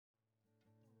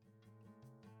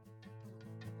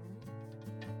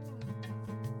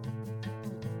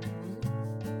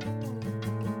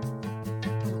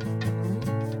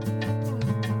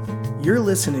You're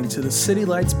listening to the City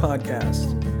Lights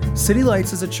Podcast. City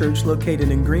Lights is a church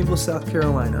located in Greenville, South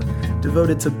Carolina,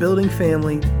 devoted to building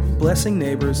family, blessing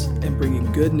neighbors, and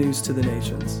bringing good news to the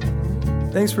nations.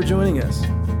 Thanks for joining us.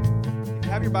 If you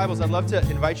have your Bibles, I'd love to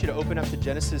invite you to open up to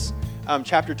Genesis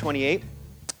chapter 28.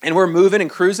 And we're moving and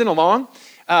cruising along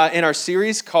in our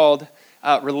series called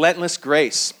Relentless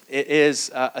Grace. It is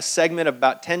a segment of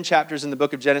about 10 chapters in the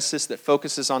book of Genesis that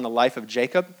focuses on the life of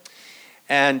Jacob.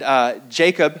 And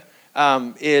Jacob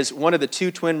is one of the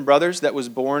two twin brothers that was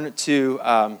born to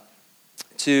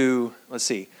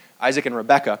Isaac and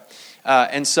Rebekah.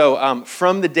 And so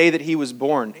from the day that he was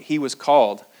born, he was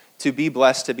called to be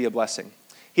blessed, to be a blessing.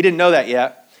 He didn't know that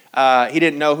yet. He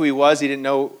didn't know who he was. He didn't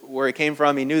know where he came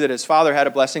from. He knew that his father had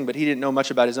a blessing, but he didn't know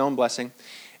much about his own blessing.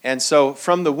 And so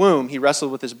from the womb, he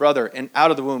wrestled with his brother. And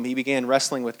out of the womb, he began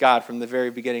wrestling with God from the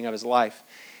very beginning of his life.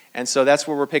 And so that's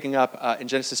where we're picking up in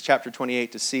Genesis chapter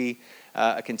 28 to see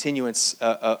a continuance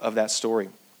of that story,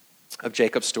 of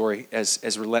Jacob's story,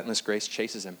 as relentless grace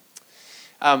chases him.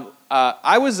 I'm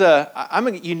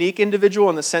a unique individual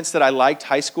in the sense that I liked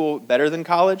high school better than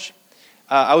college.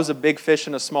 I was a big fish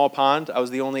in a small pond. I was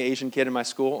the only Asian kid in my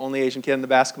school, only Asian kid in the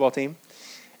basketball team.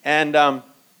 And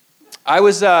I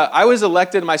was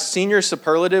elected, my senior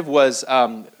superlative was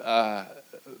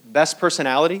best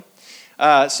personality.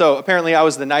 So apparently I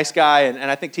was the nice guy,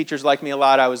 and I think teachers liked me a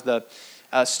lot. I was the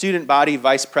student body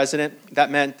vice president.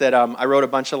 That meant that I wrote a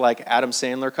bunch of Adam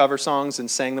Sandler cover songs and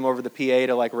sang them over the PA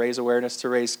to raise awareness, to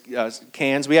raise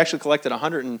cans. We actually collected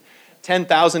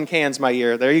 110,000 cans my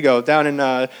year. There you go, down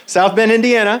in South Bend,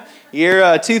 Indiana,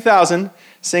 year 2000,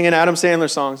 singing Adam Sandler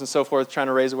songs and so forth, trying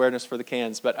to raise awareness for the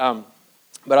cans. But I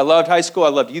loved high school. I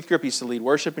loved youth group. I used to lead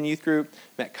worship in youth group.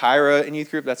 Met Kyra in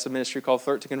youth group. That's a ministry called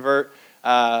Flirt to Convert.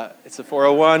 It's a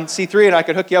 401c3, and I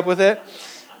could hook you up with it.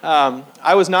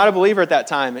 I was not a believer at that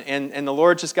time, and the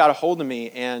Lord just got a hold of me,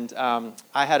 and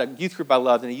I had a youth group I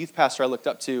loved and a youth pastor I looked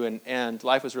up to, and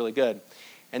life was really good.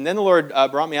 And then the Lord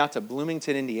brought me out to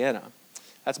Bloomington, Indiana.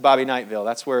 That's Bobby Knighttville.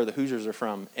 That's where the Hoosiers are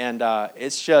from. And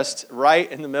it's just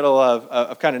right in the middle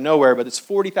of kind of nowhere, but it's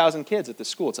 40,000 kids at this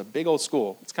school. It's a big old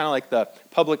school. It's kind of like the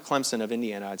public Clemson of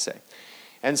Indiana, I'd say.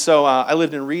 And so I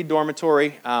lived in Reed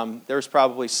Dormitory. There was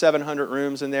probably 700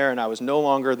 rooms in there, and I was no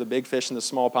longer the big fish in the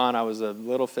small pond. I was a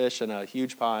little fish in a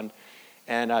huge pond,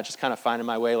 and just kind of finding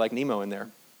my way like Nemo in there.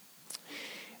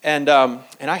 And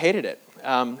I hated it.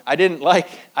 I didn't like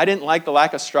the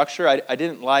lack of structure. I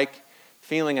didn't like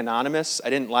feeling anonymous. I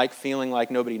didn't like feeling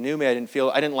like nobody knew me. I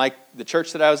didn't like the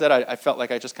church that I was at. I felt like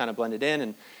I just kind of blended in,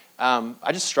 and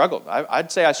I just struggled.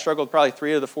 I'd say I struggled probably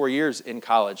 3 of the 4 years in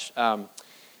college.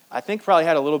 I think probably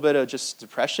had a little bit of just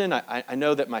depression. I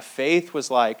know that my faith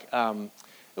was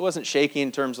it wasn't shaky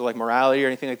in terms of morality or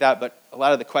anything like that, but a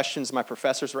lot of the questions my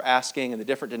professors were asking and the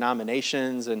different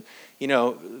denominations and,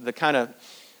 the kind of,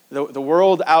 the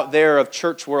world out there of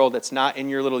church world that's not in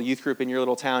your little youth group, in your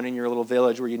little town, in your little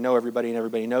village where you know everybody and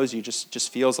everybody knows you,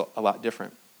 just feels a lot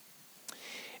different.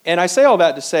 And I say all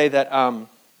that to say that,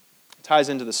 ties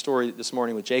into the story this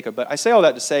morning with Jacob, but I say all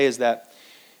that to say is that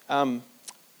in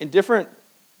different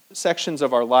sections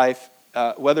of our life,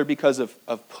 whether because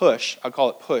of push, I call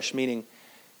it push, meaning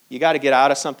you got to get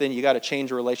out of something, you got to change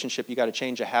a relationship, you got to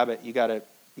change a habit, you got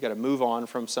to move on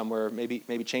from somewhere,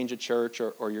 maybe change a church,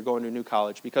 or you're going to a new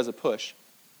college because of push.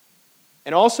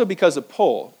 And also because of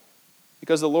pull,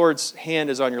 because the Lord's hand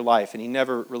is on your life and He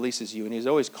never releases you and He's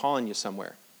always calling you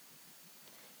somewhere.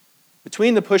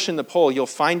 Between the push and the pull, you'll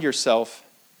find yourself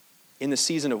in the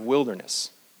season of wilderness.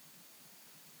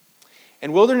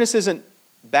 And wilderness isn't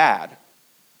bad.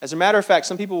 As a matter of fact,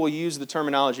 some people will use the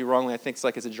terminology wrongly. I think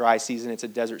it's a dry season, it's a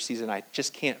desert season. I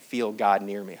just can't feel God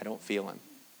near me. I don't feel Him.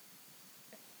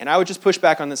 And I would just push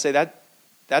back on and say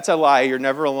that's a lie. You're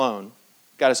never alone.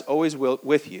 God is always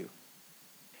with you.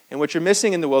 And what you're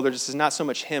missing in the wilderness is not so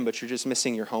much Him, but you're just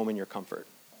missing your home and your comfort.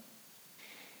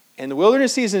 And the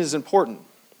wilderness season is important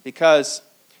because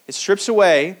it strips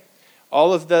away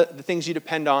all of the things you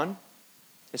depend on.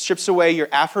 It strips away your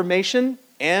affirmation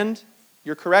and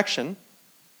your correction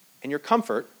and your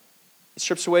comfort. It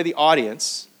strips away the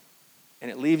audience,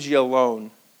 and it leaves you alone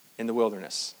in the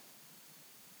wilderness.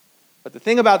 But the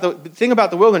thing about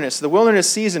the wilderness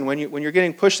season, when you're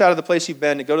getting pushed out of the place you've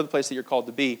been to go to the place that you're called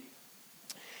to be,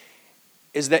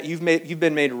 is that you've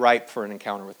been made ripe for an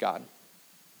encounter with God.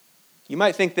 You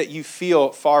might think that you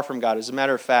feel far from God. As a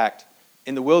matter of fact,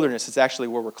 in the wilderness, it's actually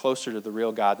where we're closer to the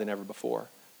real God than ever before.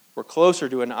 We're closer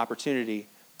to an opportunity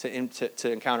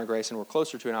to encounter grace, and we're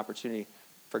closer to an opportunity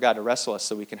for God to wrestle us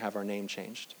so we can have our name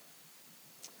changed.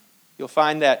 You'll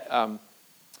find that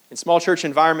in small church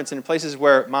environments and in places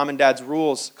where mom and dad's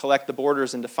rules collect the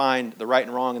borders and define the right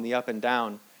and wrong and the up and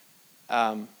down,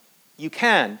 you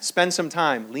can spend some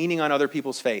time leaning on other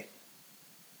people's faith,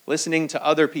 listening to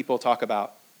other people talk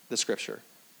about the Scripture,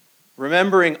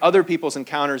 remembering other people's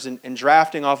encounters and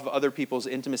drafting off of other people's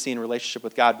intimacy and relationship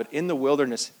with God. But in the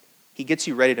wilderness, he gets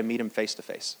you ready to meet him face to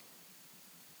face.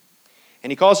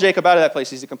 And he calls Jacob out of that place.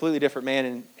 He's a completely different man,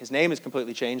 and his name is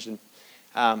completely changed. And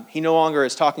he no longer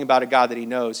is talking about a God that he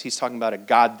knows. He's talking about a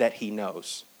God that he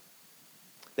knows,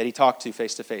 that he talked to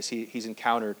face. He's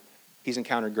encountered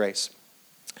grace.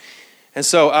 And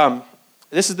so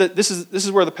this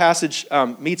is where the passage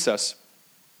meets us.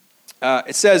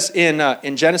 It says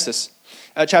in Genesis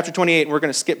chapter 28, and we're going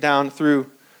to skip down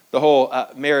through the whole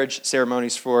marriage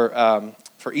ceremonies for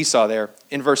Esau there.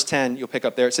 In verse 10, you'll pick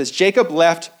up there. It says, Jacob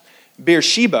left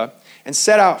Beersheba and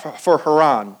set out for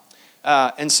Haran.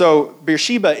 And so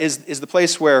Beersheba is the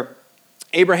place where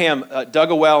Abraham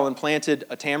dug a well and planted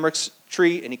a tamarisk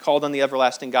tree, and he called on the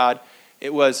everlasting God.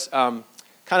 It was kind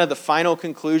of the final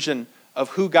conclusion of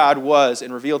who God was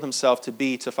and revealed himself to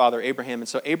be to Father Abraham. And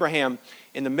so Abraham,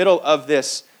 in the middle of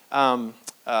this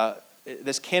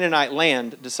Canaanite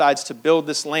land, decides to build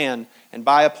this land and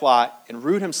buy a plot and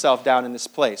root himself down in this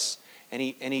place. And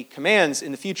he commands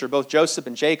in the future, both Joseph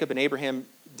and Jacob and Abraham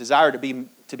desire to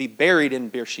be buried in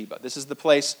Beersheba. This is the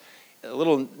place, a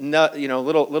little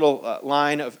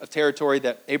line of territory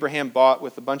that Abraham bought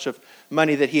with a bunch of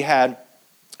money that he had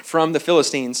from the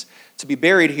Philistines to be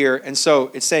buried here. And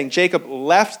so it's saying Jacob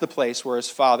left the place where his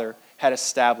father had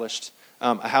established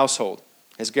a household,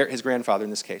 his grandfather in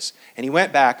this case. And he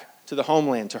went back to the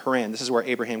homeland, to Haran. This is where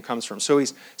Abraham comes from. So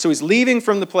he's leaving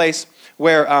from the place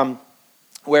where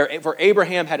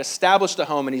Abraham had established a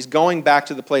home, and he's going back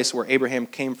to the place where Abraham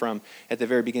came from at the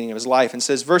very beginning of his life. And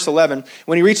says, verse 11,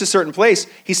 when he reached a certain place,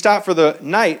 he stopped for the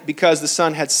night because the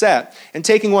sun had set. And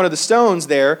taking one of the stones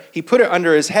there, he put it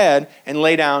under his head and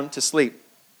lay down to sleep.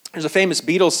 There's a famous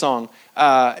Beatles song,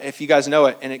 if you guys know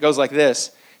it, and it goes like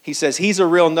this. He says, he's a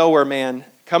real nowhere man,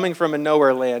 coming from a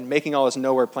nowhere land, making all his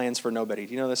nowhere plans for nobody.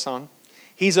 Do you know this song?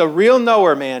 He's a real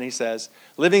nowhere man, he says,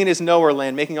 living in his nowhere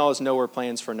land, making all his nowhere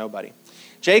plans for nobody.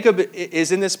 Jacob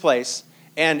is in this place,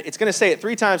 and it's going to say it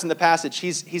 3 times in the passage.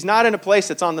 He's not in a place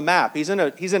that's on the map. He's in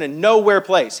a nowhere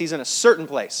place. He's in a certain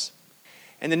place.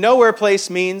 And the nowhere place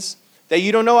means that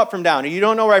you don't know up from down, and you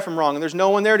don't know right from wrong, and there's no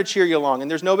one there to cheer you along,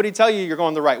 and there's nobody to tell you you're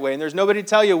going the right way, and there's nobody to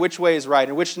tell you which way is right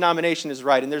and which denomination is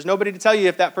right, and there's nobody to tell you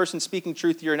if that person's speaking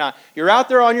truth to you or not. You're out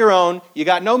there on your own. You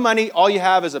got no money. All you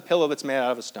have is a pillow that's made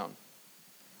out of a stone.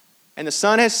 And the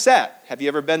sun has set. Have you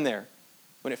ever been there?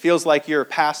 When it feels like your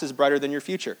past is brighter than your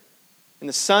future. And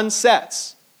the sun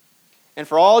sets. And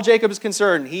for all Jacob is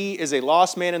concerned, he is a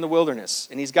lost man in the wilderness.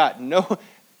 And he's got no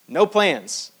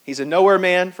plans. He's a nowhere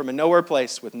man from a nowhere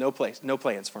place with no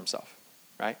plans for himself.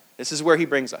 Right? This is where he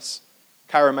brings us.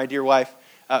 Kyra, my dear wife,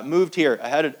 moved here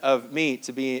ahead of me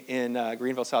to be in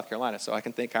Greenville, South Carolina. So I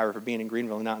can thank Kyra for being in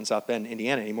Greenville and not in South Bend,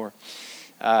 Indiana anymore.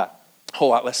 A whole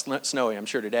lot less snowy, I'm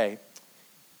sure, today.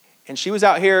 And she was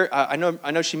out here, I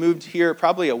know she moved here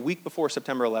probably a week before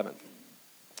September 11th.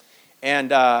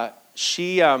 And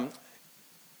I'm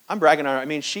bragging on her. I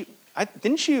mean, I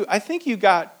think you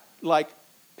got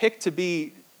picked to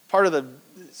be part of the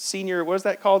senior, what is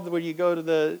that called, where you go to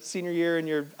the senior year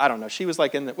and I don't know, she was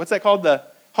in what's that called, the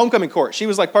homecoming court. She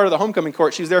was part of the homecoming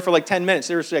court. She was there for 10 minutes.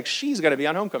 They were like, she's going to be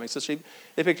on homecoming. So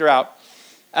they picked her out.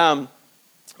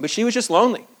 But she was just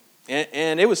lonely.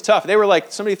 And it was tough. They were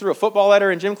somebody threw a football at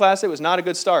her in gym class. It was not a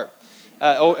good start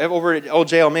over at Old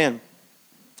Jail Man.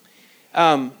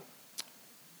 But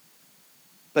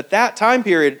that time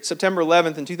period, September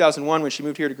 11th in 2001, when she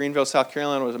moved here to Greenville, South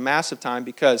Carolina, was a massive time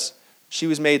because she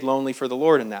was made lonely for the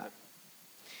Lord in that.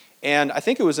 And I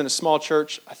think it was in a small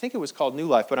church. I think it was called New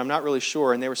Life, but I'm not really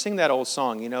sure. And they were singing that old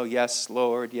song, yes,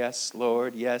 Lord, yes,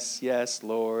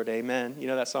 Lord, amen. You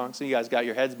know that song? So you guys got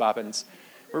your heads bopping.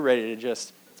 We're ready to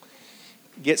just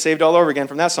get saved all over again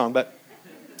from that song. But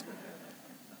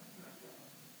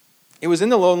it was in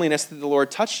the loneliness that the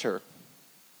Lord touched her.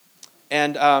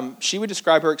 And she would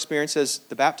describe her experience as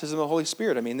the baptism of the Holy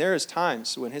Spirit. I mean, there is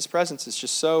times when his presence is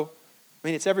just so,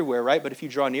 it's everywhere, right? But if you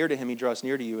draw near to him, he draws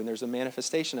near to you. And there's a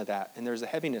manifestation of that. And there's a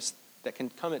heaviness that can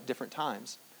come at different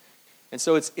times. And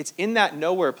so it's in that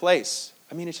nowhere place.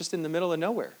 It's just in the middle of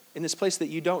nowhere. In this place that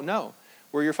you don't know.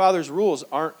 Where your Father's rules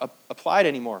aren't applied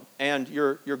anymore, and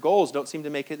your goals don't seem to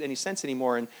make any sense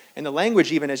anymore. And the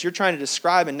language, even as you're trying to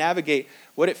describe and navigate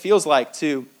what it feels like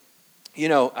to,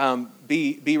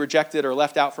 be rejected or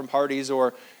left out from parties,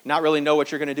 or not really know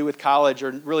what you're going to do with college,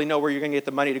 or really know where you're going to get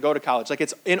the money to go to college.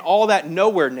 It's in all that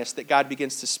nowhereness that God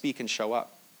begins to speak and show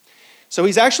up. So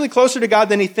he's actually closer to God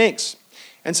than he thinks.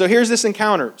 And so here's this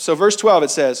encounter. So verse 12, it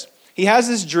says, he has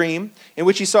this dream in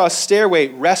which he saw a stairway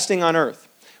resting on earth,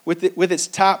 with its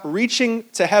top reaching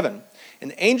to heaven.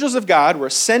 And the angels of God were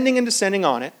ascending and descending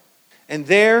on it. And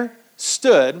there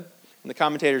stood, and the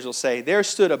commentators will say, there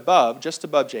stood above, just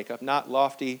above Jacob, not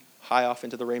lofty, high off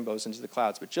into the rainbows, into the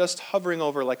clouds, but just hovering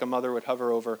over like a mother would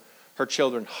hover over her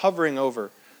children, hovering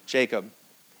over Jacob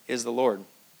is the Lord.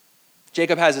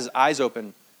 Jacob has his eyes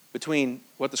open between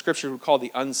what the scripture would call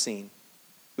the unseen.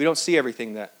 We don't see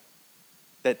everything that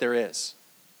there is.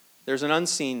 There's an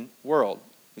unseen world.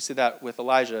 We see that with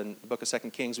Elijah in the book of 2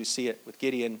 Kings. We see it with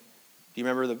Gideon. Do you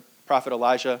remember the prophet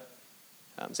Elijah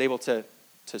was able to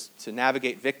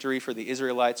navigate victory for the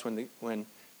Israelites when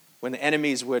the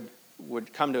enemies would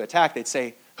come to attack? They'd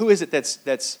say, who is it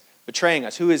that's betraying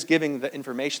us? Who is giving the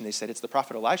information? They said, it's the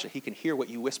prophet Elijah. He can hear what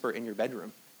you whisper in your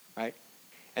bedroom, right?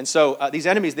 And so these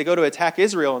enemies, they go to attack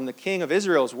Israel, and the king of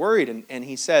Israel is worried, and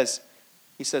he says,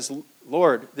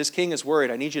 Lord, this king is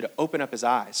worried. I need you to open up his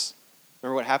eyes.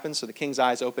 Remember what happens? So the king's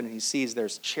eyes open, and he sees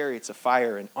there's chariots of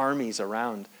fire and armies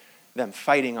around them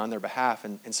fighting on their behalf.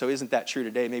 And so isn't that true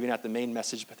today? Maybe not the main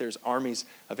message, but there's armies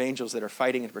of angels that are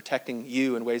fighting and protecting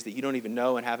you in ways that you don't even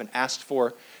know and haven't asked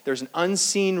for. There's an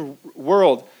unseen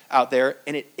world out there,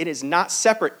 and it is not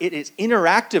separate. It is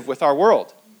interactive with our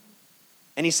world.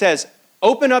 And he says,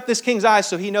 open up this king's eyes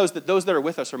so he knows that those that are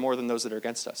with us are more than those that are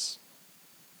against us.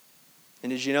 And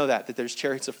did you know that there's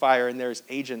chariots of fire and there's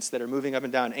agents that are moving up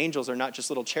and down? Angels are not just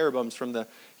little cherubims from the,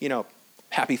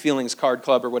 Happy Feelings card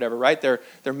club or whatever, right? They're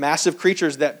massive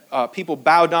creatures that people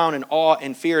bow down in awe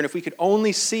and fear. And if we could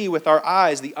only see with our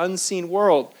eyes the unseen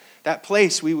world, that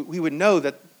place, we would know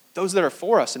that those that are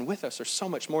for us and with us are so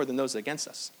much more than those against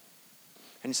us.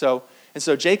 And so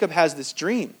Jacob has this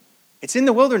dream. It's in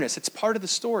the wilderness. It's part of the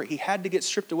story. He had to get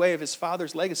stripped away of his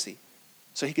father's legacy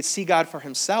so he could see God for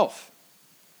himself.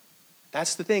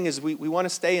 That's the thing, is we want to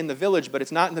stay in the village, but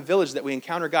it's not in the village that we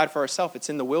encounter God for ourselves. It's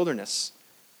in the wilderness.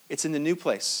 It's in the new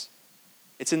place.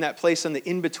 It's in that place in the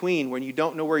in-between when you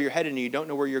don't know where you're headed and you don't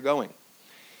know where you're going.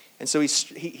 And so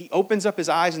he opens up his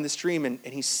eyes in this dream and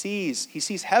he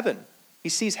sees heaven. He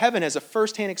sees heaven as a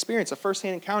firsthand experience, a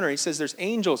firsthand encounter. He says there's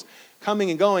angels coming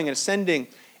and going and ascending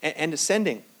and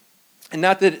descending. And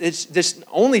not that it's just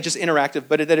only just interactive,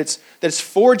 but that it's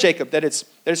for Jacob, that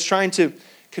it's trying to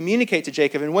communicate to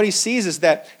Jacob. And what he sees is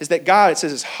that God, it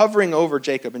says, is hovering over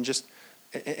Jacob and just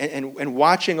and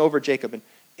watching over Jacob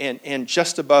and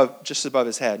just above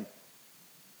his head.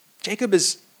 Jacob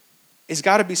is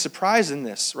got to be surprised in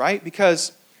this, right?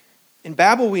 Because in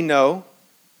Babel we know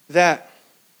that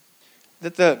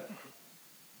the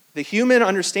human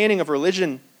understanding of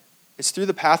religion is through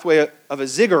the pathway of a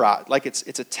ziggurat, like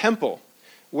it's a temple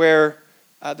where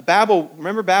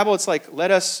remember Babel, it's like,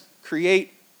 let us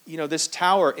create this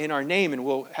tower in our name, and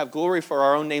we'll have glory for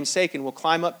our own name's sake, and we'll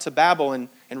climb up to Babel and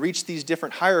reach these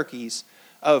different hierarchies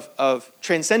of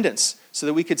transcendence so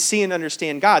that we could see and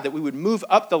understand God, that we would move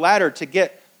up the ladder to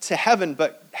get to heaven,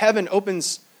 but heaven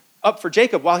opens up for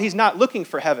Jacob while he's not looking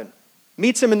for heaven.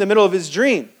 Meets him in the middle of his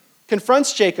dream,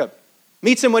 confronts Jacob,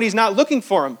 meets him when he's not looking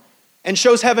for him, and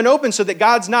shows heaven open so that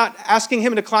God's not asking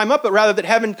him to climb up, but rather that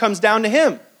heaven comes down to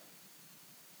him.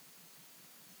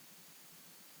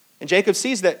 And Jacob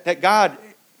sees that God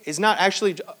is not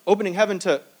actually opening heaven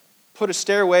to put a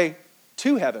stairway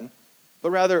to heaven, but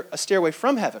rather a stairway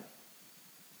from heaven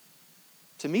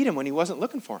to meet him when he wasn't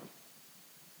looking for him,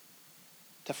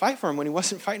 to fight for him when he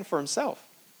wasn't fighting for himself.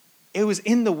 It was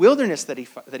in the wilderness that he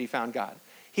found God.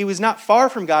 He was not far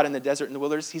from God in the desert and the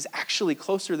wilderness. He's actually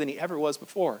closer than he ever was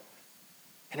before.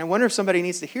 And I wonder if somebody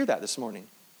needs to hear that this morning,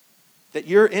 that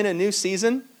you're in a new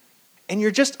season and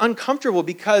you're just uncomfortable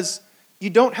because you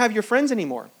don't have your friends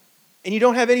anymore, and you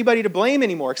don't have anybody to blame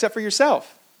anymore except for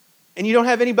yourself, and you don't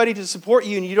have anybody to support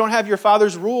you, and you don't have your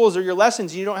father's rules or your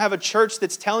lessons, and you don't have a church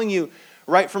that's telling you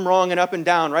right from wrong and up and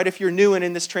down, right? If you're new and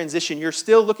in this transition, you're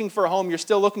still looking for a home, you're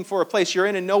still looking for a place, you're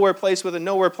in a nowhere place with a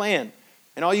nowhere plan,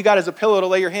 and all you got is a pillow to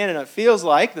lay your hand in, and it feels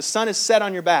like the sun is set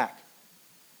on your back.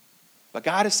 But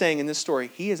God is saying in this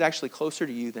story, he is actually closer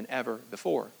to you than ever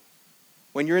before.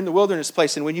 When you're in the wilderness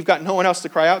place and when you've got no one else to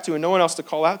cry out to and no one else to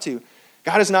call out to,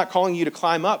 God is not calling you to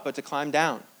climb up, but to climb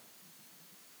down.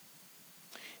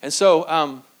 And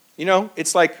so,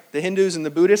 it's like the Hindus and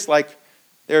the Buddhists, like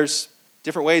there's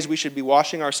different ways we should be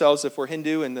washing ourselves if we're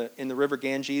Hindu in the river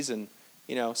Ganges, and,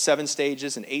 7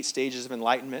 stages and 8 stages of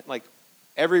enlightenment. Like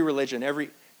every religion,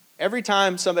 every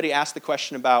time somebody asks the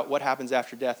question about what happens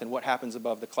after death and what happens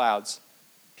above the clouds,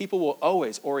 people will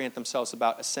always orient themselves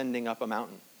about ascending up a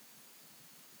mountain.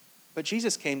 But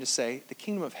Jesus came to say the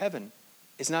kingdom of heaven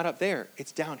is not up there,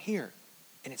 it's down here.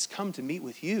 And it's come to meet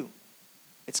with you.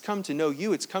 It's come to know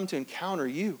you. It's come to encounter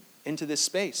you into this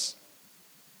space.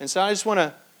 And so I just want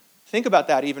to think about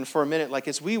that even for a minute. Like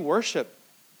as we worship,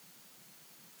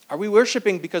 are we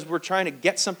worshiping because we're trying to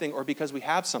get something or because we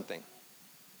have something?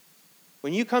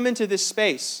 When you come into this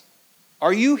space,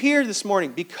 are you here this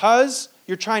morning because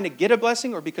you're trying to get a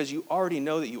blessing or because you already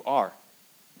know that you are?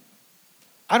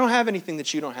 I don't have anything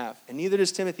that you don't have, and neither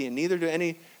does Timothy, and neither do any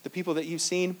of the people that you've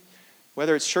seen,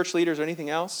 whether it's church leaders or anything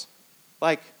else.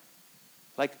 Like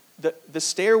the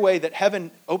stairway that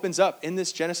heaven opens up in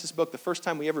this Genesis book, the first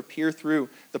time we ever peer through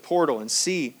the portal and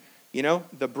see,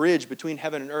 the bridge between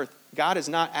heaven and earth, God is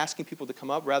not asking people to come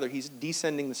up, rather he's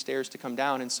descending the stairs to come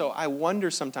down. And so I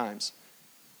wonder sometimes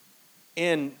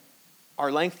in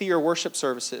our lengthier worship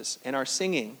services and our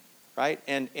singing, right?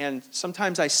 And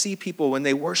sometimes I see people when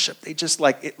they worship, they just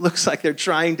it looks like they're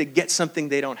trying to get something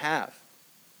they don't have.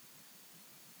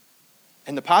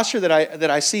 And the posture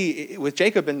that I see with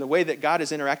Jacob and the way that God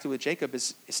has interacted with Jacob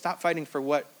is stop fighting for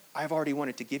what I've already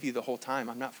wanted to give you the whole time.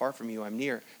 I'm not far from you. I'm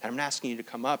near. And I'm not asking you to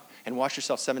come up and wash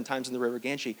yourself 7 times in the river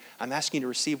Ganshi. I'm asking you to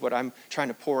receive what I'm trying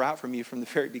to pour out from you from the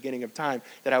very beginning of time,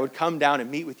 that I would come down and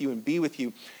meet with you and be with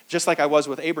you, just like I was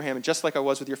with Abraham and just like I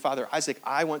was with your father Isaac.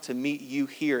 I want to meet you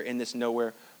here in this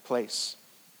nowhere place.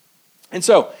 And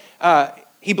so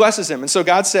he blesses him. And so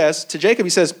God says to Jacob, he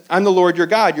says, I'm the Lord your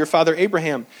God, your father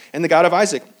Abraham, and the God of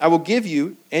Isaac. I will give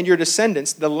you and your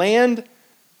descendants the land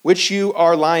which you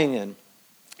are lying in.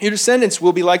 Your descendants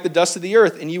will be like the dust of the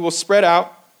earth, and you will spread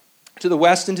out to the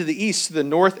west and to the east, to the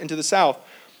north and to the south.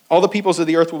 All the peoples of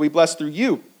the earth will be blessed through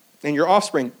you and your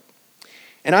offspring.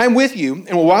 And I am with you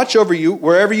and will watch over you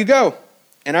wherever you go,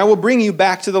 and I will bring you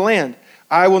back to the land.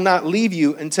 I will not leave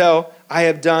you until I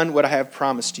have done what I have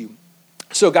promised you.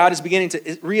 So God is beginning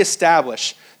to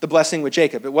reestablish the blessing with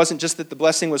Jacob. It wasn't just that the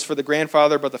blessing was for the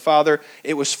grandfather, but the father.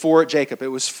 It was for Jacob. It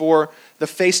was for the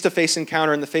face-to-face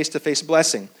encounter and the face-to-face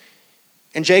blessing.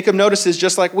 And Jacob notices,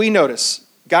 just like we notice,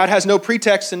 God has no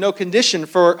pretext and no condition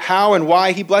for how and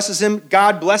why he blesses him.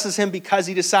 God blesses him because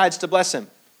he decides to bless him.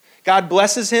 God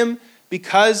blesses him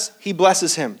because he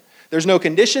blesses him. There's no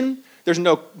condition. There's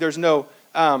no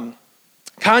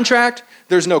contract.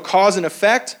 There's no cause and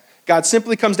effect. God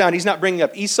simply comes down. He's not bringing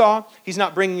up Esau. He's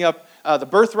not bringing up the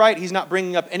birthright. He's not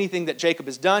bringing up anything that Jacob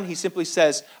has done. He simply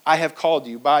says, I have called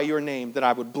you by your name that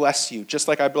I would bless you. Just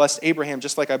like I blessed Abraham,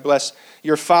 just like I blessed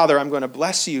your father, I'm going to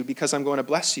bless you because I'm going to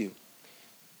bless you.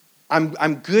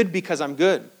 I'm good because I'm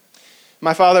good.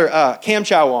 My father, Cam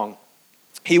Chow Wong,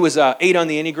 he was 8 on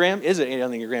the Enneagram, is an 8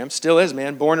 on the Enneagram, still is,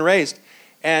 man, born and raised,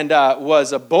 and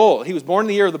was a bull. He was born in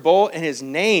the year of the bull, and his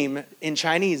name in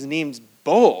Chinese means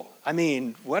bull. I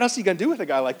mean, what else are you going to do with a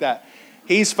guy like that?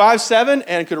 He's 5'7"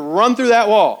 and could run through that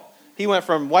wall. He went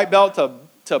from white belt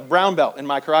to brown belt in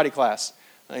my karate class.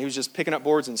 He was just picking up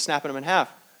boards and snapping them in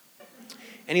half.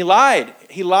 And he lied.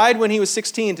 He lied when he was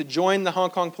 16 to join the Hong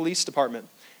Kong Police Department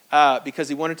because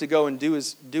he wanted to go and do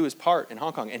his part in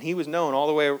Hong Kong. And he was known all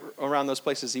the way around those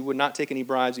places. He would not take any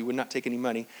bribes. He would not take any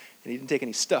money. And he didn't take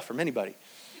any stuff from anybody.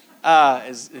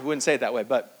 He wouldn't say it that way,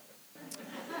 but...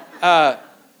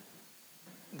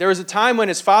 there was a time when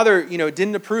his father,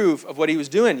 didn't approve of what he was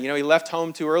doing. He left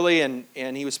home too early and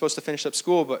he was supposed to finish up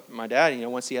school. But my dad,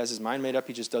 once he has his mind made up,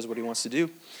 he just does what he wants to do.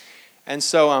 And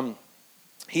so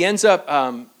he ends up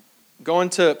going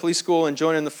to police school and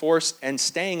joining the force and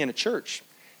staying in a church.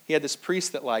 He had this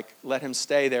priest that let him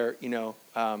stay there,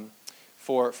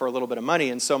 for a little bit of money.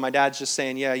 And so my dad's just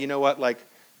saying, yeah, you know what,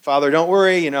 Father, don't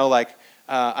worry,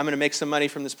 I'm going to make some money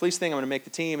from this police thing. I'm going to make the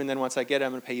team, and then once I get it,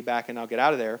 I'm going to pay you back, and I'll get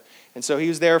out of there. And so he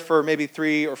was there for maybe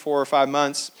 3 or 4 or 5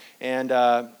 months, and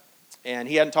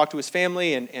he hadn't talked to his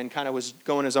family and kind of was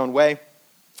going his own way.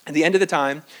 At the end of the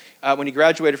time, when he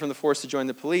graduated from the force to join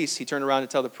the police, he turned around to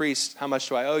tell the priest, how much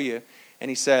do I owe you? And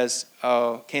he says,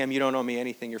 oh, Cam, you don't owe me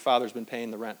anything. Your father's been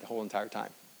paying the rent the whole entire time.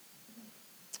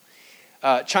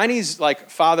 Chinese,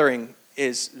 fathering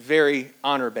is very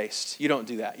honor-based. You don't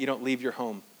do that. You don't leave your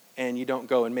home. And you don't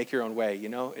go and make your own way,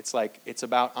 It's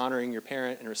about honoring your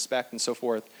parent and respect and so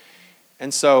forth.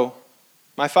 And so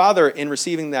my father, in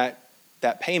receiving that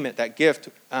payment, that gift,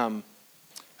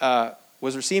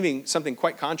 was receiving something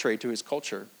quite contrary to his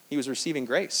culture. He was receiving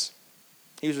grace.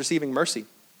 He was receiving mercy.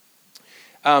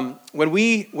 When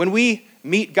we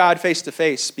meet God face to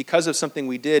face because of something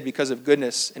we did, because of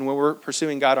goodness, and when we're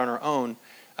pursuing God on our own,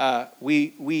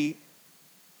 we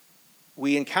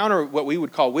encounter what we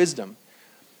would call wisdom.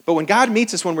 But when God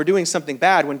meets us when we're doing something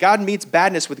bad, when God meets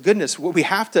badness with goodness, what we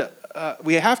have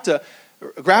to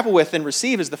grapple with and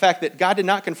receive is the fact that God did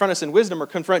not confront us in wisdom or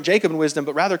confront Jacob in wisdom,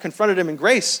 but rather confronted him in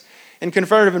grace and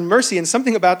confronted him in mercy. And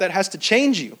something about that has to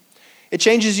change you. It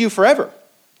changes you forever.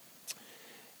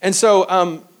 And so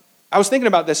I was thinking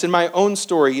about this in my own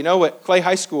story. At Clay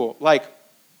High School,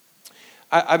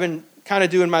 I've been kind of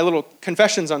doing my little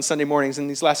confessions on Sunday mornings in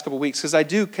these last couple weeks because I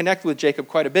do connect with Jacob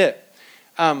quite a bit.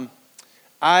 My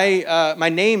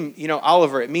name,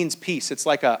 Oliver, it means peace. It's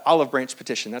like a olive branch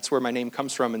petition. That's where my name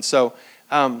comes from. And so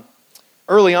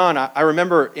early on, I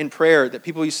remember in prayer that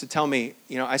people used to tell me,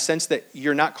 I sense that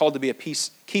you're not called to be a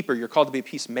peacekeeper. You're called to be a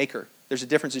peacemaker. There's a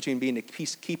difference between being a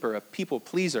peacekeeper, a people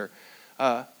pleaser,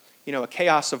 a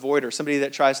chaos avoider, somebody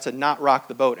that tries to not rock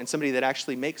the boat, and somebody that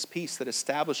actually makes peace, that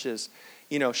establishes,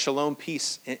 shalom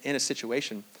peace in a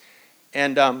situation.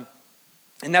 And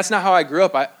that's not how I grew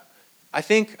up. I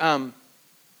think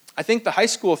the high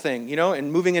school thing,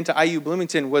 and moving into IU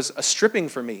Bloomington was a stripping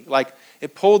for me.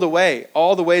 It pulled away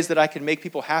all the ways that I could make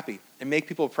people happy and make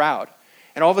people proud.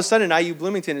 And all of a sudden, IU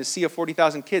Bloomington, a sea of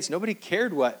 40,000 kids, nobody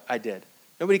cared what I did.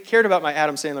 Nobody cared about my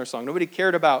Adam Sandler song. Nobody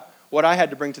cared about what I had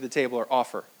to bring to the table or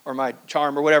offer or my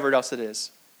charm or whatever else it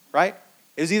is, right?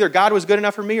 It was either God was good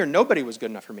enough for me or nobody was good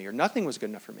enough for me or nothing was good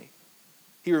enough for me.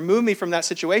 He removed me from that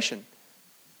situation.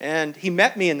 And he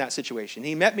met me in that situation.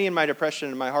 He met me in my depression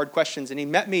and my hard questions, and he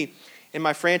met me in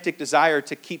my frantic desire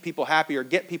to keep people happy or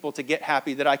get people to get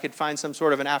happy, that I could find some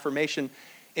sort of an affirmation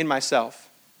in myself.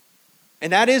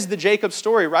 And that is the Jacob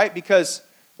story, right? Because,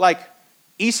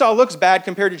 Esau looks bad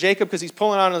compared to Jacob because he's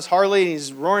pulling on his Harley and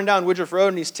he's roaring down Woodruff Road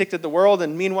and he's ticked at the world,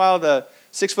 and meanwhile the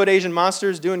 6-foot Asian monster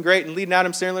is doing great and leading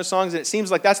Adam Sandler songs, and it seems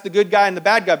like that's the good guy and the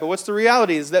bad guy. But what's the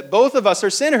reality is that both of us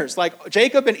are sinners.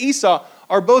 Jacob and Esau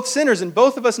are both sinners, and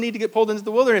both of us need to get pulled into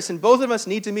the wilderness, and both of us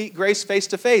need to meet grace face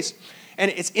to face. And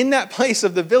it's in that place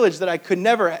of the village that I could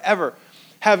never, ever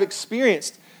have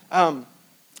experienced some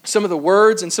of the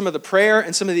words and some of the prayer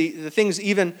and some of the things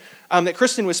even that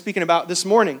Kristen was speaking about this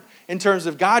morning, in terms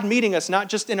of God meeting us not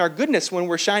just in our goodness when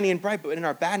we're shiny and bright, but in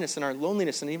our badness and our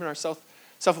loneliness and even our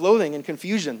self-loathing and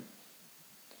confusion.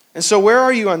 And so where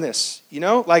are you on this?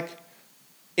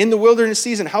 In the wilderness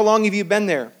season, how long have you been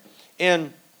there?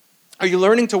 And are you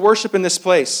learning to worship in this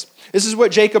place? This is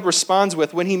what Jacob responds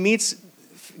with when he meets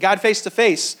God face to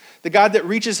face. The God that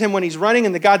reaches him when he's running,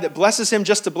 and the God that blesses him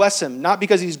just to bless him. Not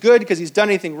because he's good, because he's done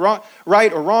anything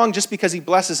right or wrong, just because he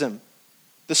blesses him.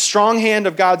 The strong hand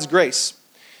of God's grace.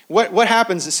 What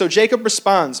happens? So Jacob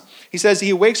responds. He says,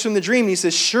 he awakes from the dream, and he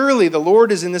says, surely the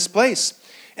Lord is in this place,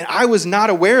 and I was not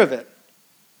aware of it.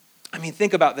 I mean,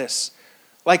 think about this.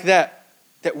 That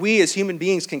we as human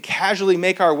beings can casually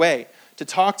make our way to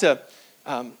talk to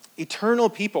eternal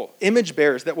people, image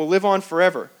bearers that will live on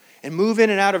forever, and move in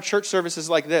and out of church services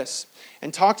like this,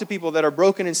 and talk to people that are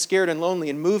broken and scared and lonely,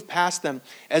 and move past them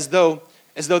as though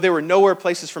they were nowhere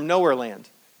places from nowhere land,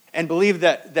 and believe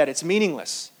that it's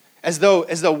meaningless. As though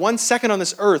 1 second on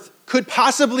this earth could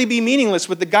possibly be meaningless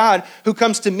with the God who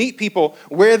comes to meet people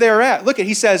where they're at. Look,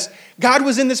 he says, God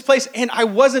was in this place and I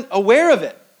wasn't aware of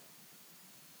it.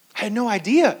 I had no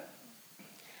idea.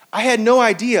 I had no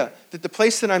idea that the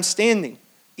place that I'm standing,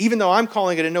 even though I'm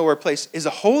calling it a nowhere place, is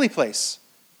a holy place.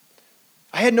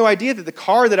 I had no idea that the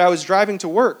car that I was driving to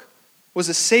work was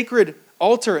a sacred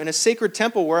altar and a sacred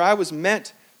temple where I was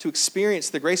meant to experience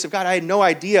the grace of God. I had no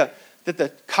idea that the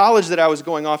college that I was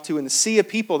going off to and the sea of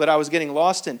people that I was getting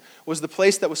lost in was the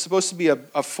place that was supposed to be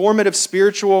a formative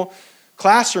spiritual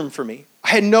classroom for me. I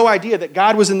had no idea that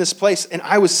God was in this place, and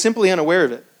I was simply unaware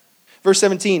of it. Verse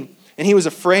 17, and he was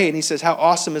afraid, and he says, how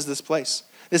awesome is this place?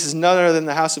 This is none other than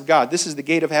the house of God. This is the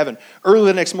gate of heaven. Early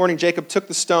the next morning, Jacob took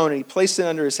the stone, and he placed it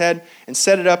under his head and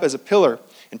set it up as a pillar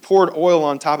and poured oil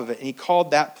on top of it. And he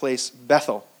called that place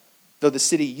Bethel, though the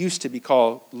city used to be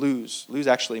called Luz. Luz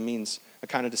actually means a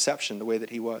kind of deception, the way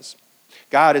that he was.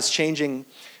 God is changing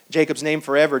Jacob's name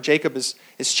forever. Jacob is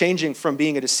changing from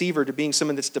being a deceiver to being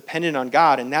someone that's dependent on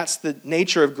God, and that's the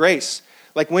nature of grace.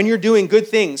 When you're doing good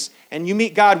things, and you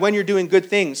meet God when you're doing good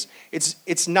things,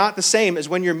 it's not the same as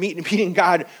when you're meeting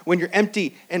God when you're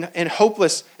empty and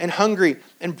hopeless and hungry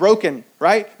and broken,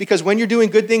 right? Because when you're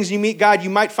doing good things and you meet God, you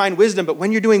might find wisdom, but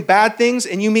when you're doing bad things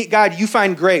and you meet God, you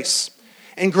find grace.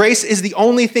 And grace is the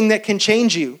only thing that can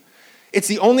change you. It's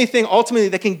the only thing ultimately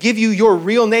that can give you your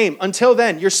real name. Until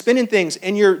then, you're spinning things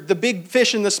and you're the big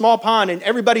fish in the small pond and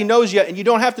everybody knows you and you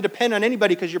don't have to depend on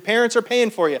anybody because your parents are paying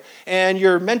for you and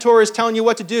your mentor is telling you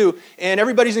what to do and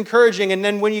everybody's encouraging, and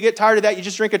then when you get tired of that, you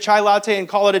just drink a chai latte and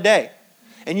call it a day.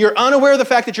 And you're unaware of the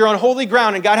fact that you're on holy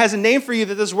ground and God has a name for you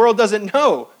that this world doesn't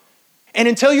know. And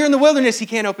until you're in the wilderness, he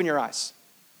can't open your eyes.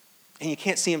 And you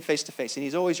can't see him face to face. And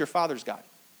he's always your father's God.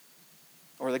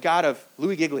 Or the God of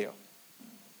Louis Giglio.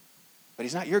 But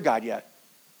he's not your God yet.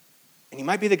 And he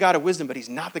might be the God of wisdom, but he's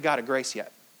not the God of grace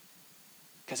yet.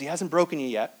 Because he hasn't broken you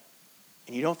yet.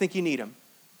 And you don't think you need him.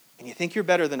 And you think you're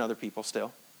better than other people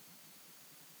still.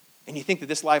 And you think that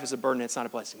this life is a burden, it's not a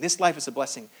blessing. This life is a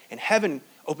blessing. And heaven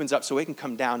opens up so it can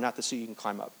come down, not so you can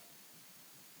climb up.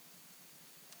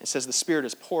 It says the Spirit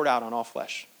is poured out on all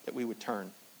flesh, that we would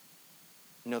turn.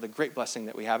 You know, the great blessing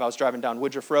that we have. I was driving down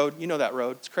Woodruff Road. You know that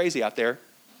road. It's crazy out there.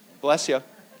 Bless you.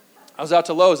 I was out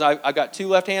to Lowe's. I got two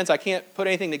left hands. I can't put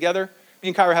anything together. Me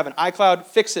and Kyra have an iCloud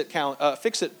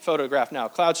fix-it photograph now,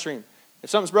 Cloud Stream. If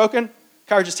something's broken,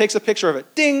 Kyra just takes a picture of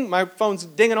it. Ding! My phone's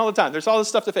dinging all the time. There's all this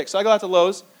stuff to fix. So I go out to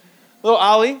Lowe's. Little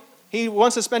Ollie, he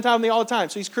wants to spend time with me all the time,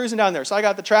 so he's cruising down there. So I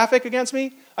got the traffic against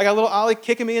me. I got little Ollie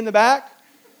kicking me in the back.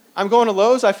 I'm going to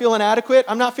Lowe's. I feel inadequate.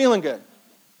 I'm not feeling good.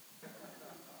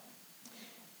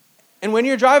 And when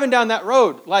you're driving down that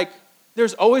road, like,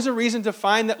 there's always a reason to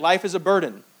find that life is a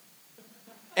burden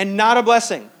and not a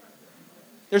blessing.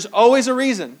 There's always a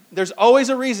reason. There's always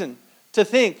a reason to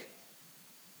think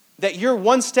that you're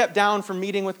one step down from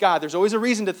meeting with God. There's always a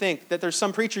reason to think that there's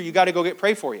some preacher you got to go get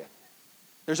pray for you.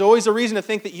 There's always a reason to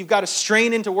think that you've got to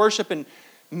strain into worship and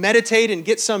meditate and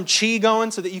get some chi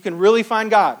going so that you can really find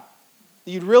God.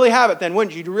 You'd really have it then,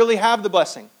 wouldn't you? You'd really have the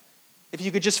blessing. If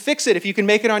you could just fix it, if you can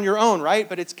make it on your own, right?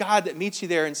 But it's God that meets you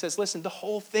there and says, listen, the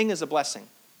whole thing is a blessing.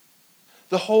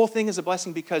 The whole thing is a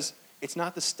blessing because it's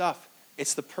not the stuff.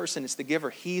 It's the person. It's the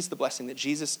giver. He's the blessing, that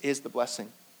Jesus is the blessing.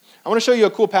 I want to show you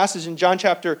a cool passage in John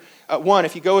chapter 1.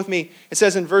 If you go with me, it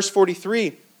says in verse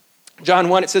 43, John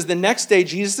 1, it says, the next day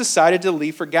Jesus decided to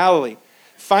leave for Galilee.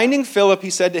 Finding Philip,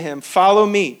 he said to him, follow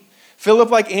me.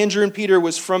 Philip, like Andrew and Peter,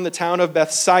 was from the town of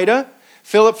Bethsaida.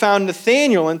 Philip found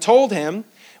Nathanael and told him,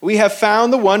 we have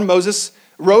found the one Moses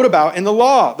wrote about in the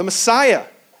law, the Messiah,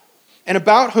 and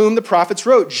about whom the prophets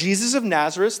wrote, Jesus of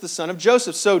Nazareth, the son of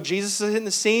Joseph. So Jesus is in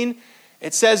the scene.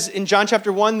 It says in John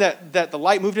chapter 1 that the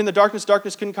light moved in the darkness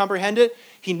couldn't comprehend it.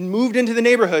 He moved into the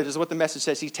neighborhood, is what the message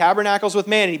says. He tabernacles with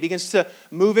man, and he begins to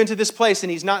move into this place,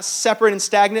 and he's not separate and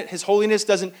stagnant. His holiness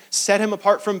doesn't set him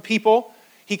apart from people.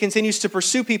 He continues to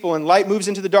pursue people, and light moves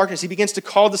into the darkness. He begins to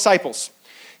call disciples.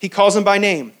 He calls them by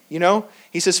name, you know.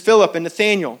 He says, Philip and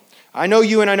Nathanael, I know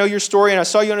you and I know your story, and I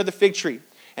saw you under the fig tree,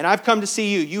 and I've come to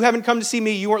see you. You haven't come to see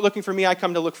me. You weren't looking for me. I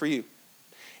come to look for you.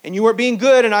 And you weren't being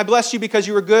good, and I blessed you because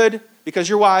you were good, because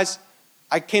you're wise.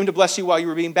 I came to bless you while you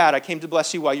were being bad. I came to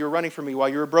bless you while you were running from me, while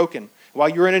you were broken, while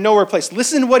you were in a nowhere place.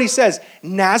 Listen to what he says.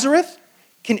 Nazareth?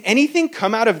 Can anything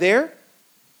come out of there?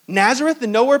 Nazareth, the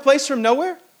nowhere place from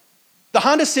nowhere? The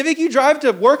Honda Civic you drive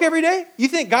to work every day? You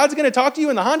think God's going to talk to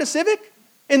you in the Honda Civic?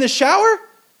 In the shower?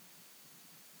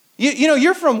 You know,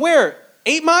 you're from where?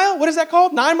 8 Mile? What is that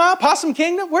called? 9 Mile? Possum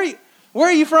Kingdom? Where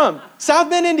are you from? South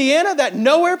Bend, Indiana? That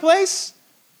nowhere place?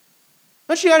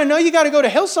 Don't you got to know you got to go to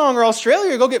Hillsong or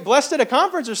Australia or go get blessed at a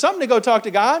conference or something to go talk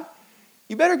to God?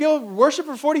 You better go worship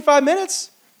for 45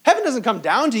 minutes. Heaven doesn't come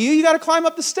down to you. You got to climb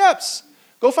up the steps.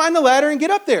 Go find the ladder and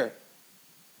get up there.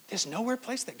 There's nowhere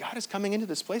place that God is coming into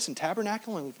this place and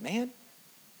tabernacling with man.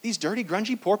 These dirty,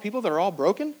 grungy, poor people that are all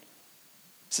broken. He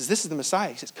says, this is the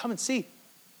Messiah. He says, come and see.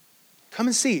 Come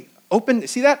and see.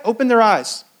 See that? Open their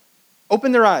eyes.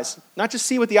 Open their eyes. Not just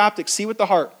see with the optics, see with the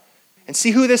heart. And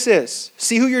see who this is.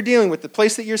 See who you're dealing with. The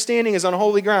place that you're standing is on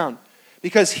holy ground.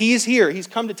 Because he's here. He's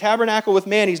come to tabernacle with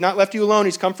man. He's not left you alone.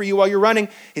 He's come for you while you're running.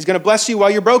 He's going to bless you while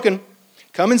you're broken.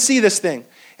 Come and see this thing.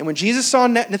 And when Jesus saw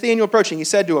Nathanael approaching, he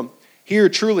said to him, here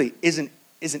truly is an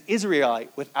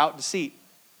Israelite without deceit.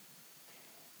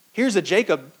 Here's a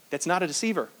Jacob that's not a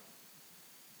deceiver.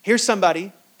 Here's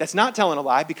somebody that's not telling a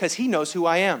lie because he knows who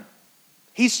I am.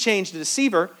 He's changed a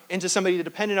deceiver into somebody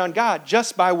dependent on God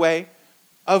just by way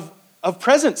of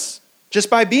presence, just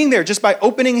by being there, just by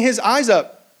opening his eyes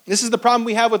up. This is the problem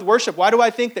we have with worship. Why do I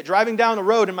think that driving down the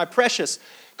road in my precious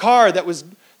car that was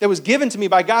given to me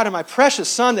by God, and my precious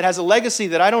son that has a legacy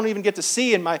that I don't even get to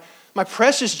see, and my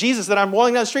precious Jesus that I'm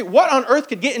walking down the street, what on earth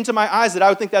could get into my eyes that I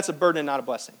would think that's a burden and not a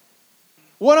blessing?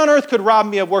 What on earth could rob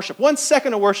me of worship? 1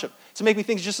 second of worship to make me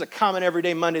think it's just a common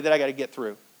everyday Monday that I got to get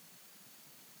through.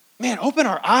 Man, open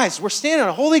our eyes. We're standing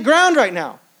on holy ground right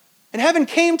now. And heaven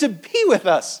came to be with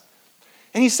us.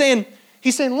 And he's saying,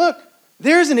 look,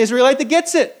 there's an Israelite that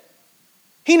gets it.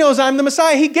 He knows I'm the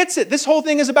Messiah. He gets it. This whole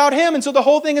thing is about him. And so the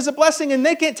whole thing is a blessing. And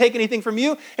they can't take anything from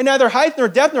you. And neither height nor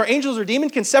depth nor angels or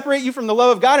demons can separate you from the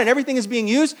love of God. And everything is being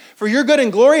used for your good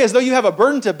and glory as though you have a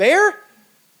burden to bear.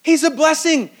 He's a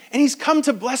blessing. And he's come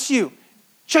to bless you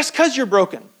just because you're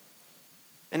broken.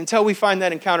 And until we find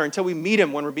that encounter, until we meet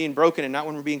him when we're being broken and not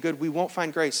when we're being good, we won't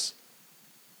find grace.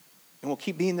 And we'll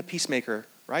keep being the peacemaker,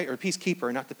 right? Or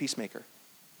peacekeeper, not the peacemaker.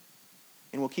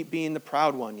 And we'll keep being the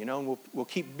proud one, you know, and we'll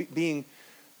keep being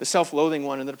the self-loathing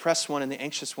one and the depressed one and the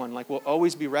anxious one. Like, we'll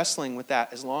always be wrestling with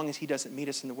that as long as he doesn't meet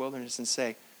us in the wilderness and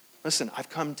say, listen, I've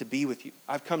come to be with you.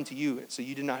 I've come to you, so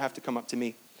you do not have to come up to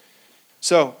me.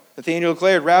 So Nathanael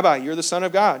declared, Rabbi, you're the Son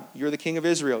of God. You're the King of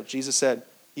Israel. Jesus said,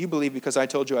 you believe because I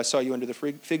told you I saw you under the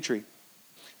fig tree.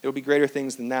 There will be greater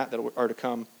things than that are to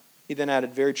come. He then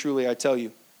added, very truly, I tell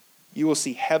you, you will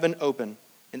see heaven open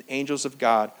and angels of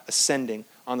God ascending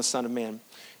on the Son of Man.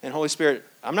 And Holy Spirit,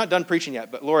 I'm not done preaching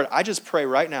yet, but Lord, I just pray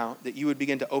right now that you would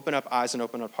begin to open up eyes and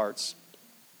open up hearts.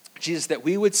 Jesus, that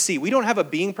we would see. We don't have a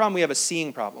being problem, we have a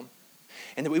seeing problem.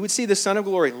 And that we would see the Son of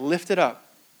Glory lifted up.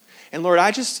 And Lord,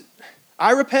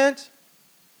 I repent,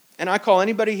 and I call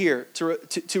anybody here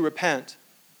to repent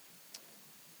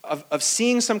of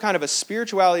seeing some kind of a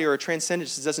spirituality or a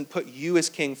transcendence that doesn't put you as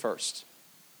king first.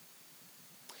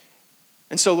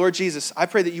 And so, Lord Jesus, I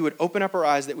pray that you would open up our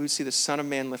eyes, that we would see the Son of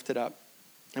Man lifted up,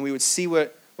 and we would see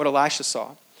what Elisha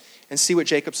saw, and see what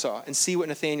Jacob saw, and see what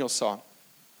Nathanael saw.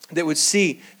 That would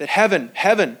see that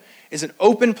heaven is an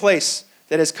open place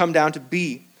that has come down to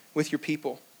be with your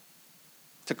people,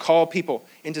 to call people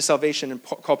into salvation and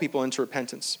call people into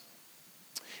repentance.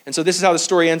 And so this is how the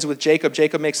story ends with Jacob.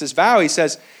 Jacob makes this vow. He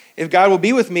says, if God will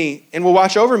be with me and will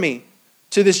watch over me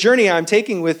to this journey I'm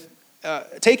taking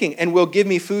and will give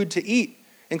me food to eat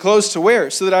and clothes to wear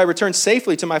so that I return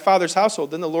safely to my father's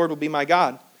household, then the Lord will be my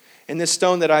God. And this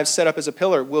stone that I've set up as a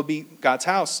pillar will be God's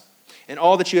house. And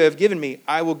all that you have given me,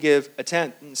 I will give a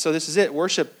tenth. And so this is it.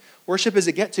 Worship is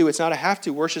a get to. It's not a have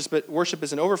to. Worship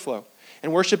is an overflow.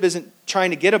 And worship isn't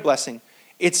trying to get a blessing.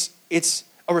 It's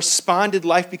a responded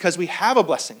life because we have a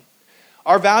blessing.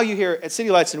 Our value here at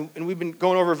City Lights, and we've been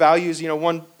going over values,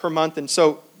 one per month. And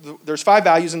so there's 5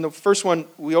 values. And the first one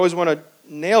we always want to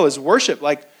nail is worship.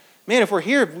 Like, man, if we're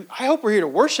here, I hope we're here to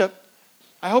worship.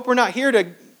 I hope we're not here to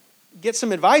get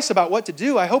some advice about what to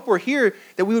do. I hope we're here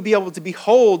that we would be able to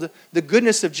behold the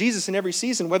goodness of Jesus in every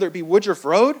season, whether it be Woodruff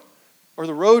Road or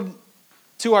the road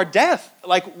to our death.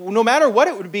 Like, no matter what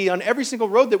it would be on every single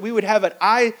road, that we would have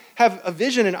a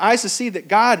vision and eyes to see that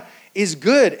God is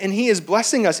good and he is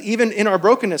blessing us even in our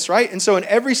brokenness, right? And so in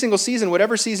every single season,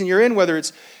 whatever season you're in, whether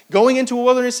it's going into a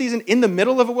wilderness season, in the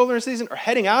middle of a wilderness season, or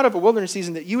heading out of a wilderness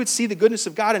season, that you would see the goodness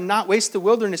of God and not waste the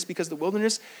wilderness, because the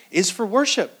wilderness is for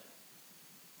worship.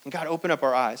 And God, open up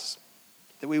our eyes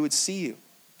that we would see you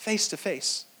face to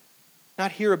face,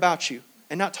 not hear about you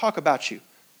and not talk about you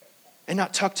and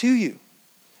not talk to you.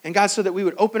 And God, so that we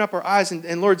would open up our eyes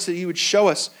and Lord, so you would show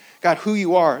us, God, who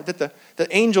you are, that the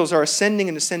angels are ascending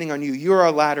and descending on you. You're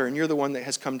our ladder and you're the one that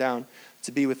has come down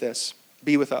to be with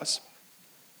us.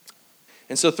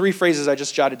 And so 3 phrases I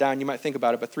just jotted down. You might think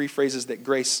about it, but 3 phrases that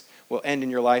grace will end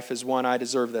in your life is 1, I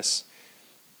deserve this.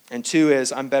 And 2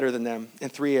 is, I'm better than them.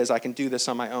 And 3 is, I can do this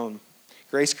on my own.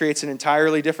 Grace creates an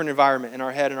entirely different environment in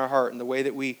our head and our heart and the way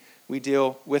that we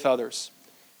deal with others.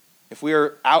 If we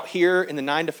are out here in the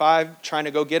 9 to 5 trying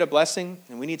to go get a blessing,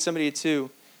 and we need somebody to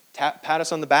pat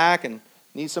us on the back and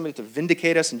need somebody to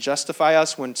vindicate us and justify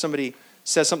us when somebody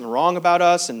says something wrong about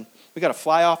us, and we got to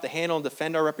fly off the handle and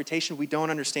defend our reputation, we don't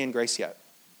understand grace yet.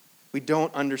 We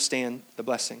don't understand the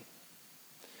blessing.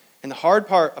 And the hard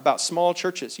part about small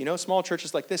churches, small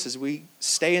churches like this, is we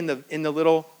stay in the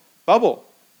little bubble.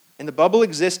 And the bubble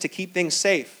exists to keep things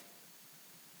safe.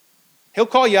 He'll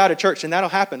call you out of church, and that'll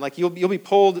happen. Like, you'll be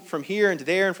pulled from here into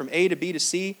there and from A to B to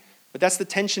C. But that's the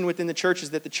tension within the church,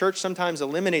 is that the church sometimes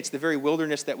eliminates the very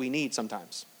wilderness that we need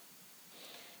sometimes.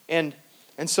 And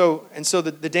so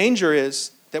the danger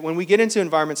is that when we get into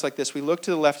environments like this, we look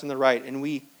to the left and the right, and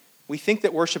we think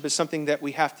that worship is something that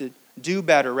we have to do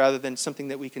better rather than something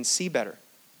that we can see better.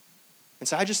 And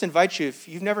so I just invite you, if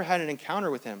you've never had an encounter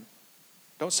with him,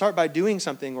 don't start by doing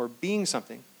something or being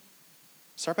something.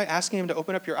 Start by asking him to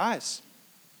open up your eyes.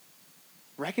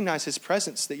 Recognize his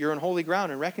presence, that you're on holy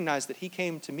ground, and recognize that he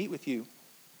came to meet with you.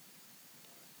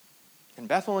 In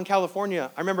Bethel in California,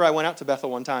 I remember I went out to Bethel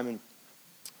one time, and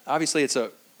obviously it's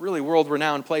a really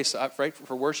world-renowned place, right,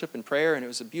 for worship and prayer, and it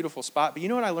was a beautiful spot. But you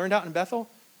know what I learned out in Bethel?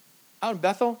 Out in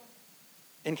Bethel,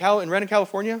 in Redding,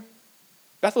 California,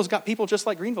 Bethel's got people just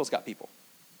like Greenville's got people.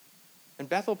 And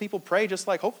Bethel people pray just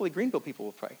like hopefully Greenville people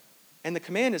will pray. And the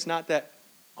command is not that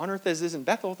on earth as is in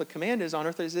Bethel, the command is on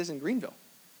earth as is in Greenville.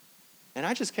 And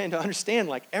I just came to understand,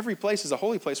 like, every place is a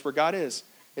holy place where God is.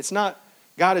 It's not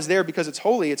God is there because it's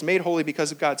holy. It's made holy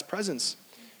because of God's presence.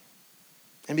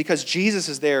 And because Jesus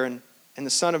is there and the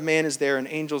Son of Man is there and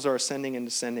angels are ascending and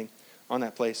descending on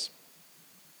that place.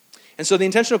 And so the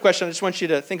intentional question I just want you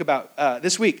to think about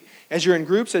this week, as you're in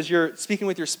groups, as you're speaking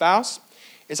with your spouse,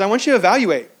 is I want you to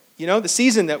evaluate, the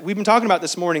season that we've been talking about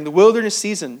this morning, the wilderness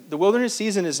season. The wilderness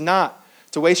season is not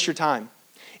to waste your time.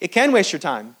 It can waste your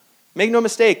time. Make no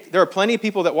mistake, there are plenty of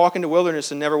people that walk into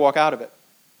wilderness and never walk out of it.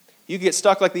 You get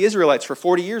stuck like the Israelites for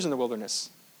 40 years in the wilderness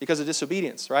because of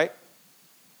disobedience, right?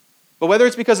 But whether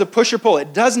it's because of push or pull,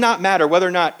 it does not matter whether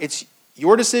or not it's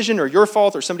your decision or your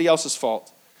fault or somebody else's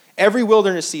fault. Every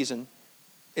wilderness season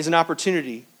is an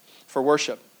opportunity for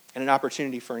worship and an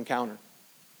opportunity for encounter.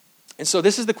 And so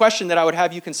this is the question that I would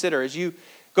have you consider as you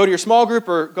go to your small group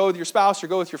or go with your spouse or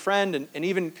go with your friend and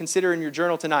even consider in your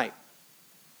journal tonight.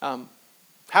 How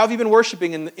have you been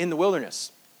worshiping in the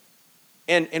wilderness?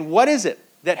 And what is it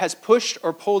that has pushed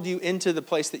or pulled you into the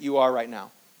place that you are right now?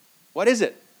 What is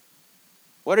it?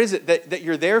 What is it that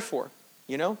you're there for?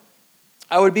 You know?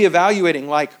 I would be evaluating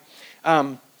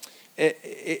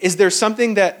is there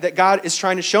something that God is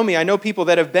trying to show me? I know people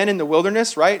that have been in the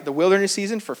wilderness, right? The wilderness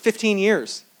season for 15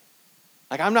 years.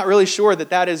 Like, I'm not really sure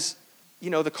that is,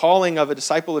 the calling of a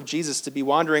disciple of Jesus to be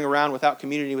wandering around without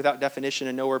community, without definition,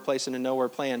 and nowhere place and a nowhere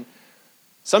plan.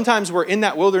 Sometimes we're in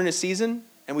that wilderness season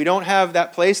and we don't have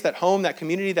that place, that home, that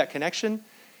community, that connection.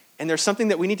 And there's something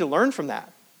that we need to learn from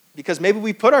that because maybe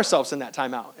we put ourselves in that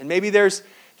timeout. And maybe there's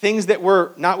things that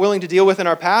we're not willing to deal with in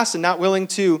our past and not willing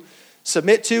to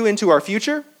submit to into our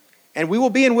future. And we will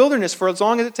be in wilderness for as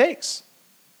long as it takes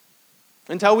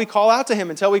until we call out to him,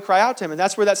 until we cry out to him. And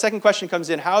that's where that second question comes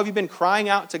in. How have you been crying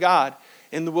out to God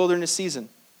in the wilderness season?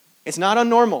 It's not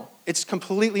unnormal. It's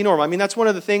completely normal. I mean, that's one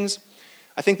of the things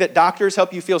I think that doctors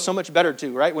help you feel so much better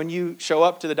too, right? When you show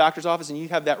up to the doctor's office and you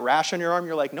have that rash on your arm,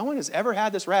 you're like, no one has ever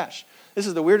had this rash. This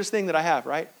is the weirdest thing that I have,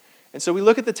 right? And so we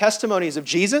look at the testimonies of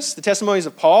Jesus, the testimonies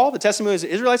of Paul, the testimonies of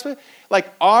Israelites. Like,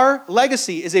 our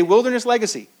legacy is a wilderness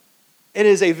legacy. It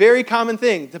is a very common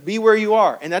thing to be where you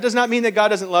are. And that does not mean that God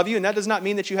doesn't love you, and that does not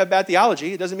mean that you have bad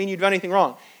theology. It doesn't mean you've done anything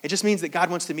wrong. It just means that God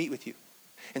wants to meet with you.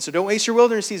 And so don't waste your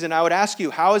wilderness season. I would ask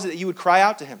you, how is it that you would cry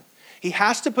out to him? He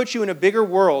has to put you in a bigger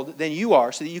world than you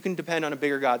are so that you can depend on a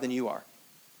bigger God than you are.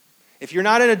 If you're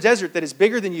not in a desert that is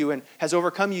bigger than you and has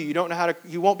overcome you,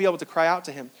 you won't be able to cry out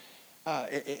to him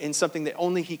in something that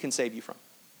only he can save you from.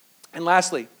 And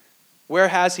lastly, where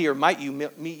has he or might you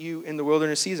meet you in the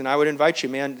wilderness season? I would invite you,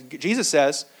 man. Jesus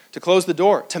says to close the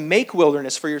door, to make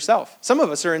wilderness for yourself. Some of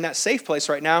us are in that safe place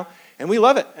right now, and we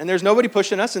love it. And there's nobody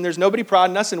pushing us, and there's nobody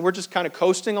prodding us, and we're just kind of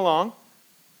coasting along.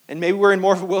 And maybe we're in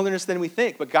more of a wilderness than we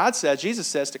think. But Jesus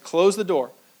says to close the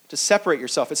door, to separate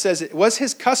yourself. It says it was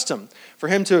his custom for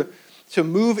him to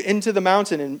move into the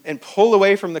mountain and pull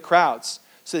away from the crowds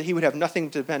so that he would have nothing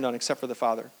to depend on except for the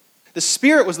Father. The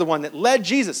Spirit was the one that led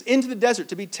Jesus into the desert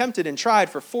to be tempted and tried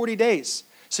for 40 days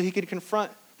so he could confront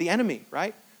the enemy,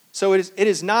 right? So it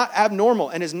is not abnormal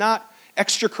and is not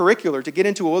extracurricular to get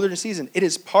into a wilderness season. It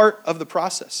is part of the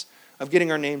process of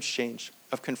getting our names changed,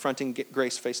 of confronting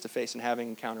grace face to face and having an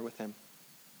encounter with him.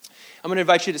 I'm going to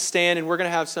invite you to stand, and we're going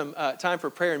to have some time for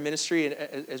prayer and ministry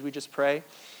as we just pray.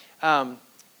 But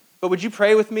would you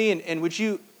pray with me, and would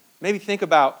you maybe think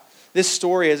about this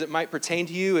story as it might pertain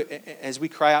to you as we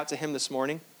cry out to him this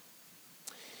morning?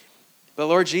 But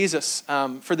Lord Jesus,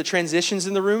 for the transitions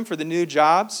in the room, for the new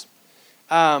jobs,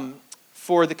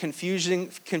 for the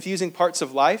confusing parts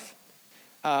of life,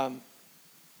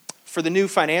 for the new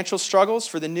financial struggles,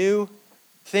 for the new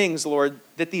things, Lord,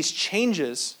 that these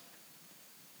changes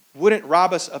wouldn't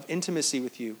rob us of intimacy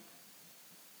with you.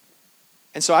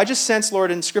 And so I just sense,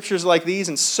 Lord, in scriptures like these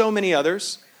and so many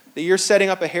others, that you're setting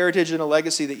up a heritage and a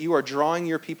legacy, that you are drawing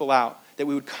your people out, that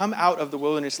we would come out of the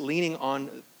wilderness leaning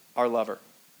on our lover.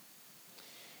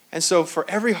 And so for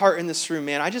every heart in this room,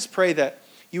 man, I just pray that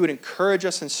you would encourage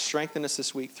us and strengthen us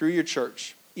this week through your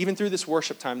church, even through this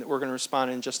worship time that we're going to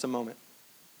respond in just a moment.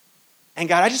 And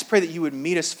God, I just pray that you would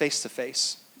meet us face to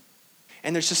face.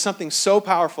 And there's just something so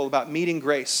powerful about meeting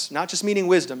grace, not just meeting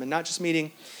wisdom and not just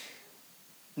needing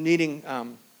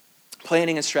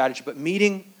planning and strategy, but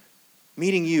meeting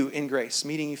you in grace,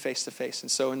 meeting you face to face.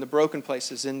 And so in the broken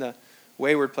places, in the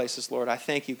wayward places, Lord, I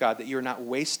thank you, God, that you are not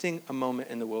wasting a moment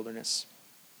in the wilderness.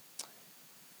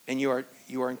 And you are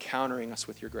encountering us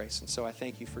with your grace. And so I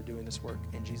thank you for doing this work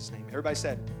in Jesus' name. Everybody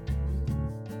said.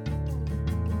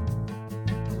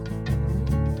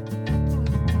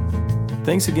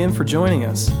 Thanks again for joining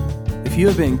us. If you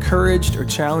have been encouraged or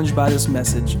challenged by this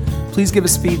message, please give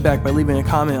us feedback by leaving a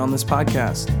comment on this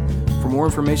podcast. For more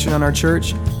information on our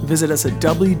church, visit us at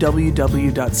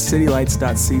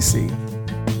www.citylights.cc.